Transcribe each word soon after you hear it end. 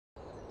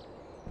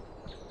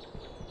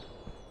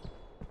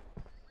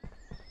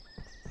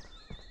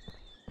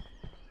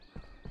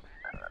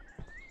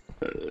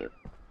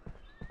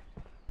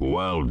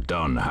Well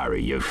done,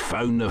 Harry. You've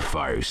found the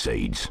fire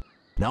seeds.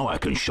 Now I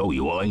can show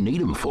you what I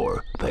need them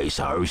for. But it's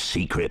our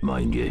secret,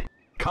 mind you.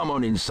 Come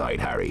on inside,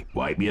 Harry.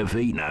 Wipe your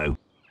feet now.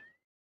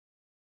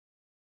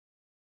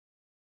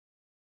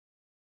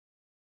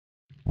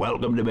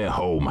 Welcome to my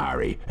home,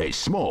 Harry. It's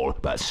small,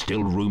 but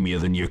still roomier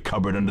than your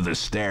cupboard under the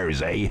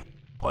stairs, eh?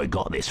 I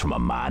got this from a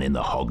man in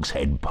the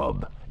Hogshead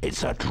pub.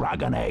 It's a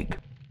dragon egg.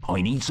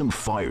 I need some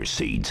fire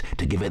seeds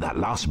to give it that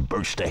last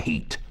burst of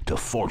heat to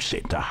force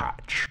it to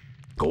hatch.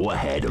 Go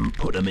ahead and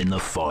put them in the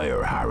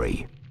fire,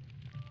 Harry.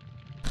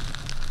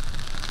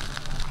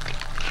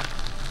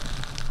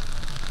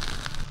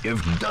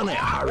 You've done it,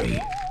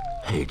 Harry.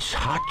 It's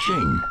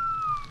hatching.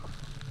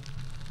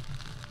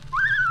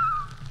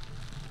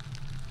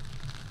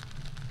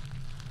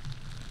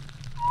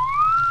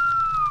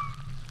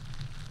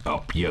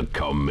 Up you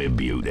come, me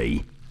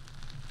beauty.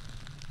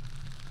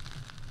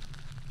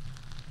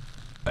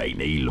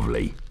 Ain't he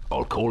lovely?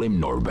 I'll call him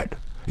Norbert.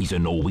 He's a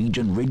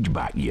Norwegian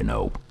ridgeback, you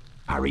know.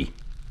 Harry,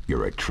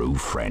 you're a true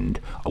friend.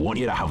 I want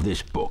you to have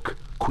this book,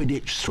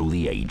 Quidditch Through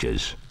the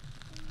Ages.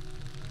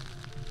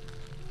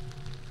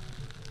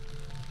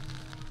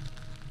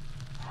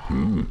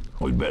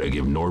 I'd better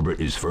give Norbert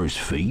his first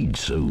feed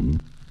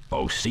soon.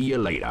 I'll see you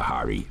later,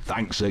 Harry.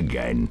 Thanks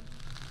again.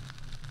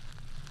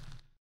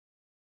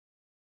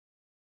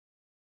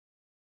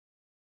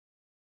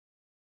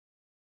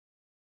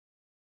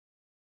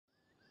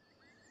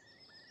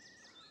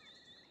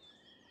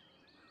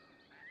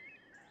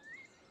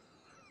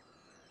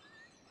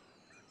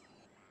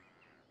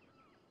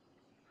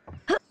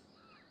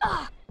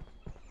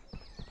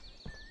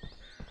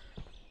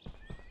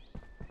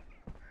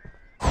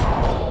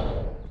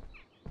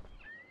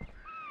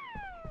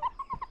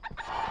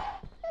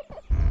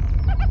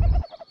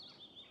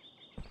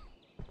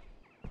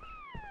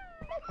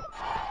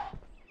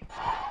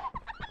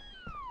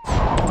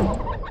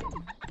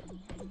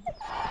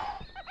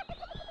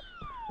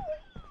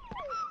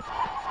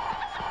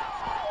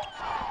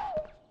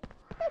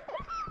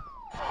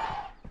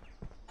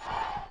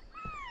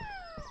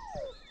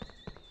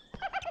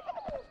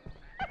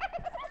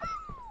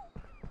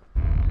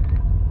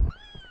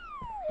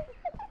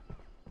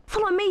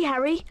 Follow me,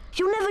 Harry.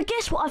 You'll never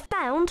guess what I've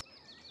found.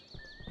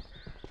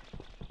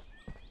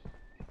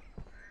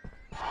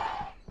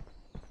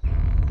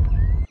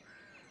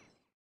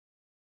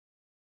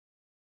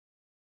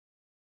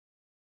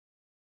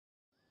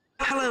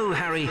 Hello,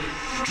 Harry.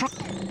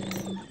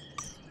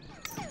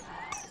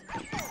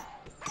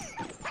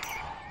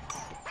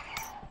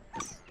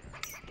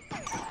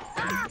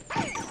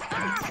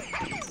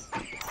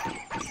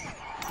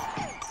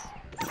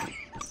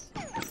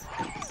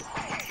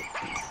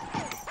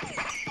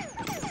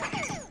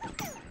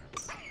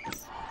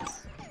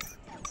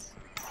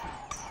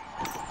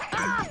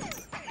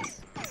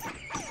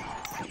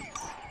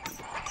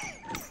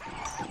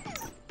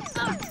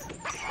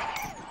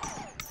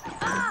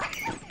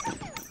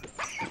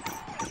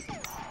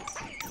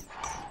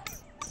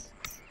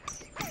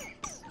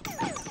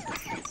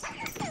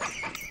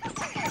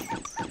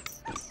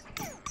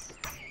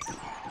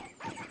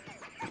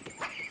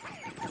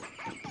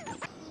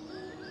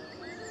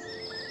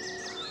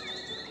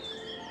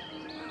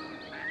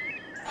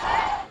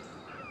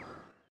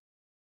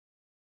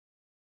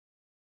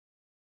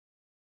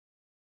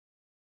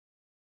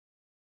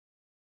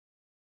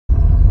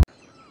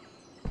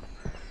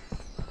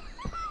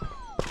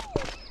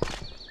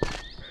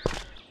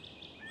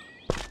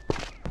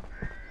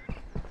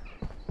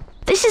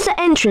 This is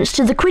the entrance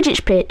to the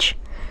Quidditch pitch,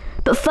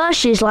 but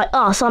first years like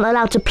us aren't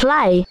allowed to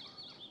play.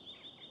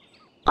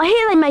 I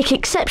hear they make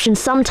exceptions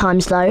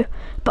sometimes though,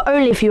 but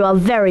only if you are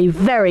very,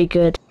 very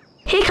good.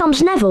 Here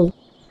comes Neville.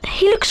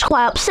 He looks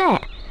quite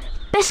upset.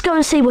 Best go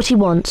and see what he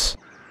wants.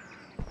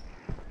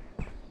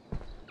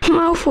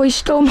 Malfoy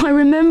stole my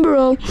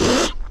Remember-All.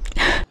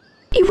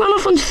 He ran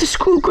off onto the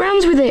school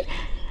grounds with it.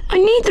 I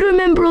need the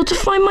Remember-All to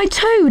find my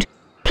toad.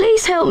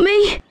 Please help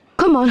me.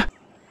 Come on,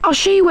 I'll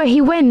show you where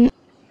he went.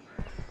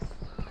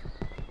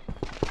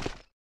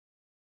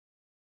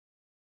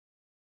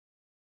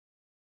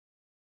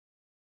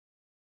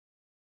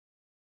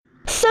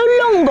 So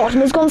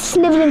Longbottom has gone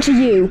snivelling to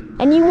you,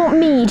 and you want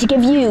me to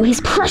give you his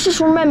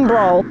precious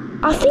Remember-All.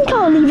 I think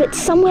I'll leave it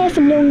somewhere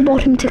for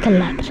Longbottom to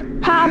collect.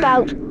 How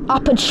about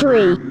up a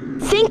tree?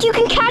 Think you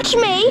can catch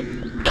me?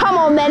 Come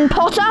on then,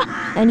 Potter,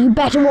 and you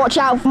better watch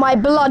out for my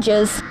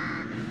bludgers.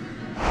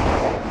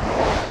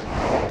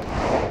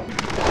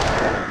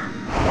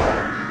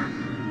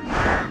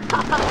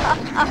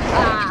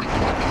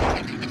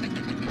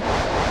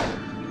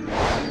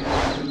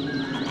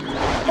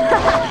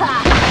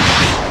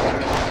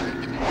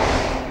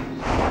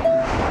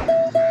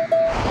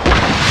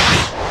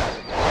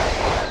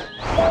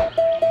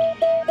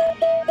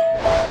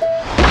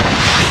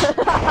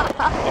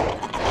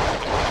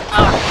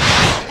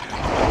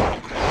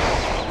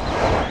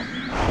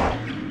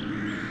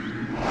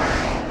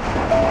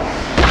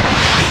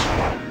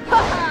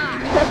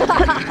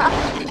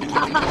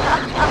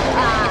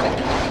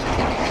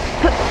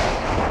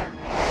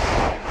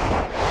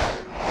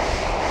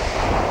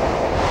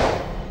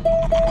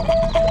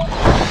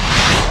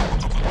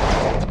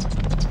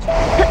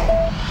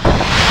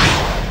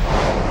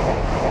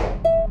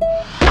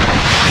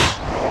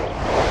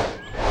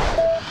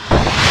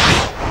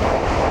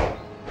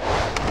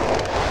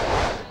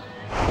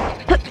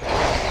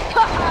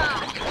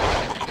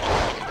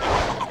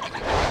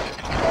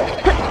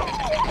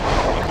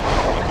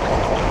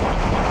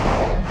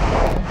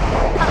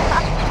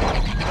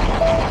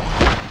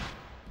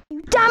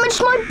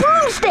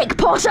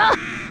 Potter!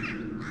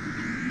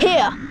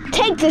 Here,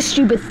 take this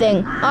stupid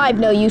thing. I've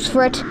no use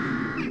for it.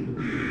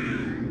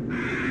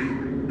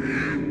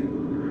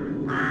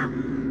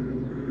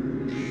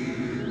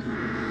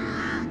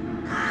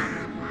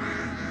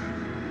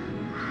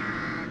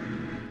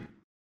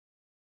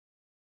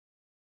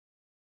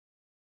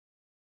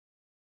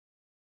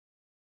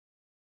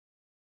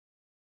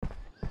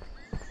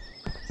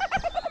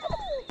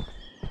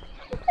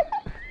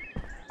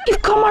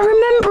 You've got my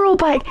remember-all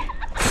back.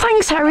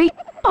 Thanks, Harry.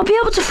 I'll be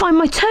able to find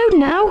my toad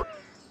now.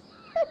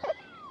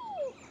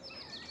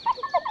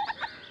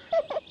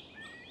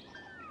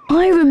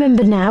 I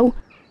remember now.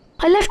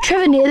 I left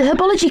Trevor near the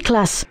herbology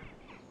class.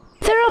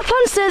 There are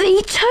plants there that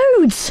eat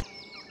toads.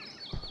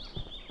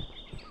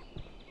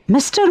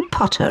 Mr.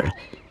 Potter,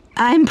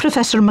 I'm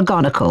Professor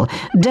McGonagall,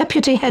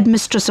 Deputy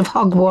Headmistress of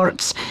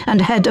Hogwarts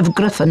and Head of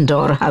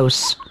Gryffindor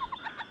House.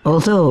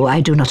 Although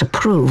I do not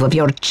approve of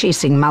your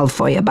chasing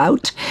Malfoy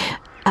about,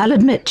 I'll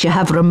admit you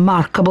have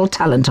remarkable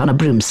talent on a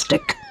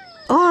broomstick.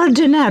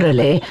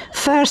 Ordinarily,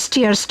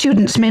 first-year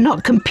students may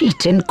not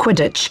compete in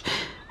Quidditch.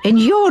 In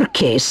your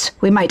case,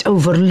 we might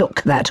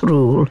overlook that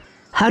rule.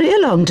 Hurry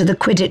along to the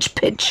Quidditch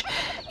pitch.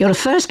 Your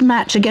first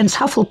match against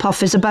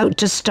Hufflepuff is about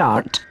to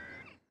start.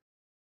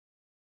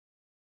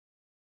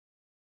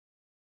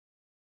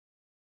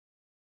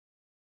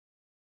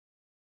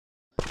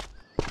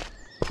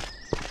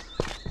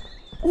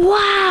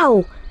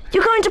 Wow!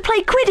 You're going to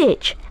play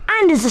Quidditch,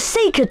 and as a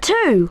Seeker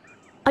too.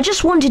 I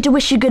just wanted to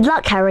wish you good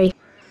luck, Harry.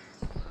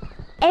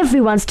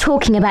 Everyone's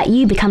talking about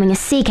you becoming a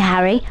Seeker,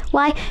 Harry.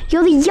 Why,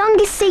 you're the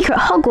youngest Seeker at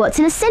Hogwarts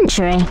in a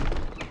century.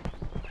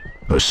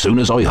 As soon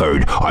as I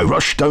heard, I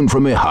rushed down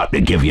from my hut to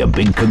give you a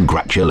big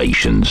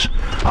congratulations.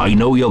 I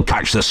know you'll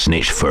catch the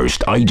snitch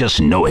first, I just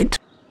know it.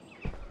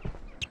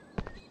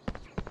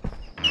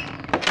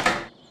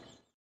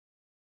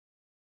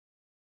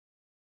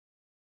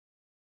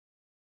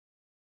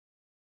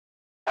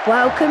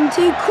 Welcome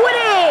to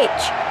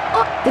Quidditch!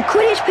 The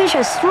Quidditch pitch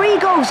has 3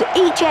 goals at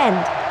each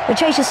end. The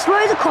chasers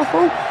throw the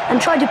quaffle and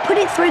try to put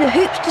it through the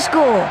hoops to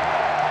score.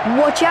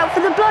 Watch out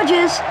for the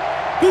bludgers.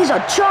 These are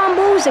charm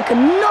balls that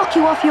can knock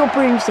you off your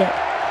broomstick.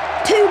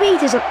 2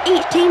 beaters of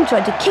each team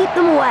try to keep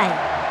them away.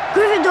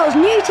 Gryffindor's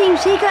new team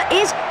seeker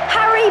is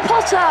Harry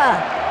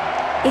Potter.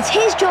 It's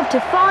his job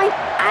to find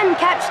and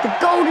catch the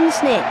golden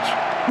snitch.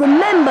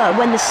 Remember,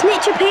 when the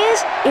snitch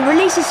appears, it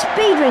releases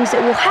speed rings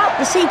that will help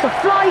the seeker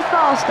fly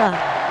faster.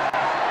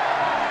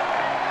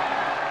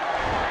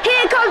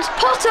 Here comes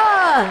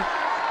Potter!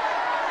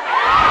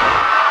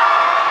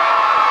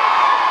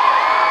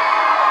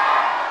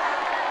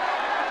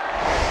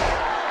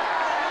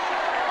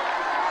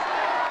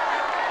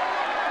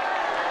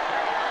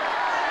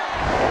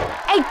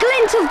 A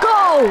glint of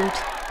gold!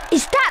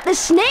 Is that the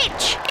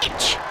snitch?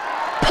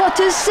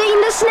 Potter's seen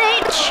the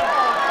snitch!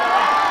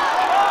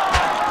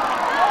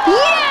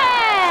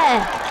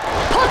 Yeah!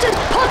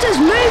 Potter's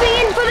moving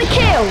in for the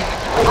kill!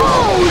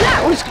 Oh,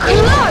 that was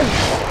close!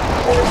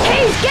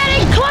 He's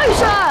getting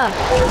closer!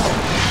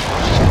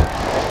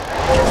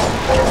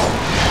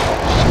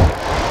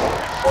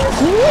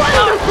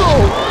 Wonderful!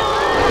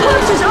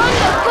 Potter's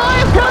under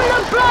fire from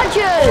the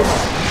bludgers!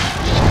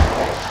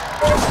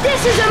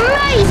 This is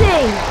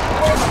amazing!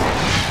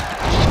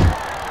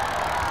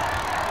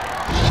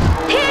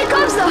 Here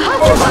comes the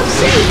Hufflepuff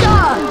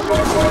Seeker!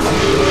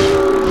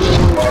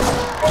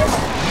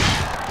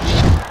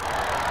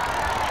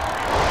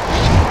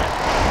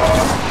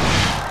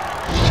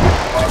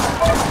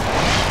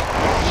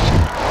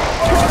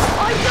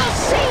 I've not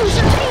seen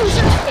such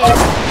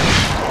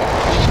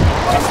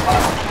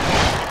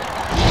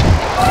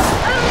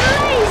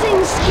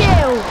amazing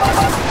skill!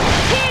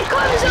 Here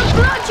comes a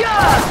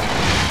bludger!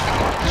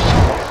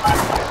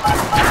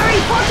 Harry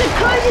Potter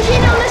closes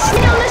in on the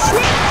snip.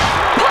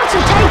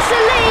 Potter takes the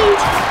lead.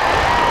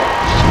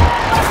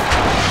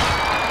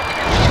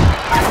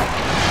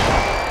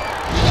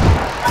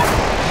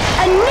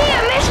 A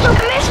near miss for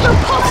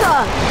Potter.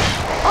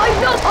 I've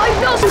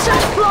not seen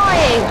such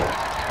flying.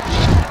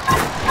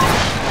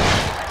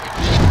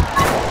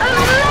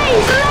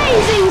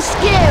 Amazing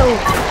skill.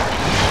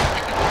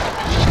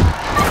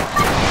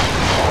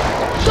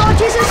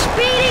 Dodges a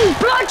speeding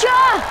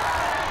bludger.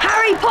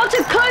 Harry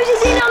Potter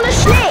closes in on the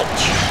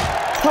snitch.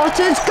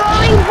 Potter's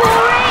going for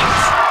it.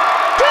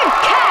 Good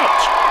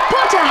catch.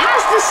 Potter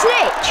has the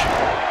snitch.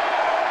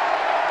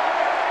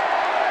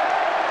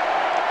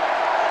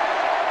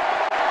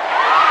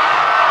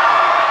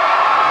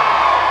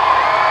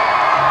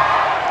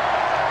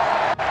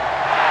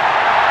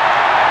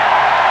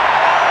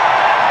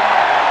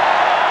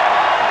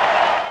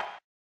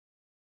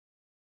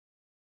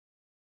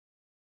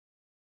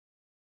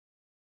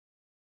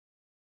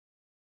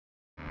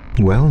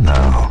 Well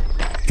now,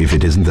 if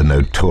it isn't the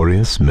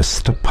notorious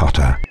Mr.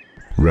 Potter.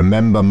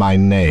 Remember my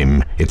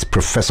name, it's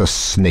Professor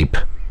Snape.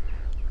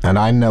 And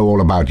I know all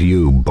about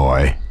you,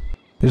 boy.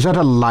 Is that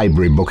a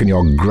library book in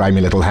your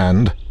grimy little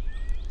hand?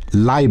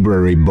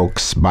 Library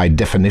books, by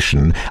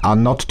definition, are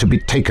not to be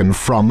taken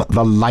from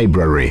the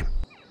library.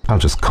 I'll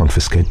just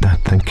confiscate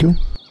that, thank you.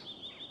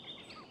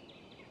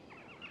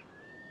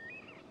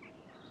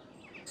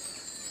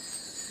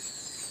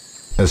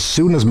 As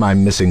soon as my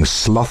missing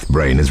sloth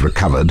brain is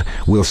recovered,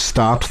 we'll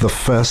start the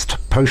first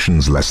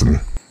potions lesson.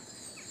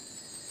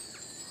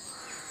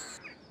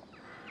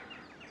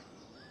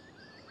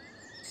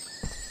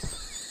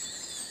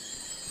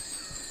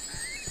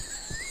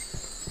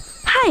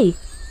 Hey,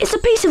 it's a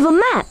piece of a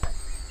map.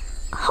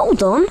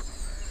 Hold on.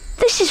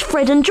 This is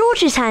Fred and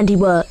George's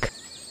handiwork.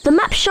 The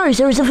map shows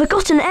there is a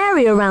forgotten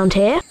area around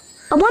here.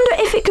 I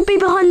wonder if it could be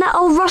behind that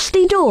old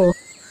rusty door.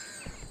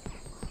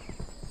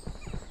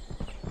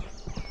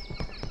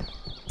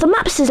 The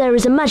map says there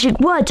is a magic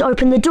word to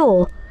open the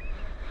door.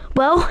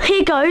 Well,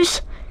 here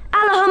goes.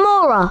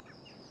 Alahamora.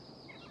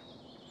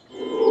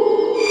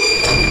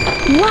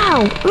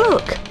 Wow,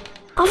 look.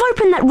 I've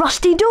opened that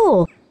rusty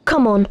door.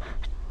 Come on,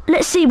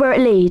 let's see where it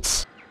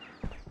leads.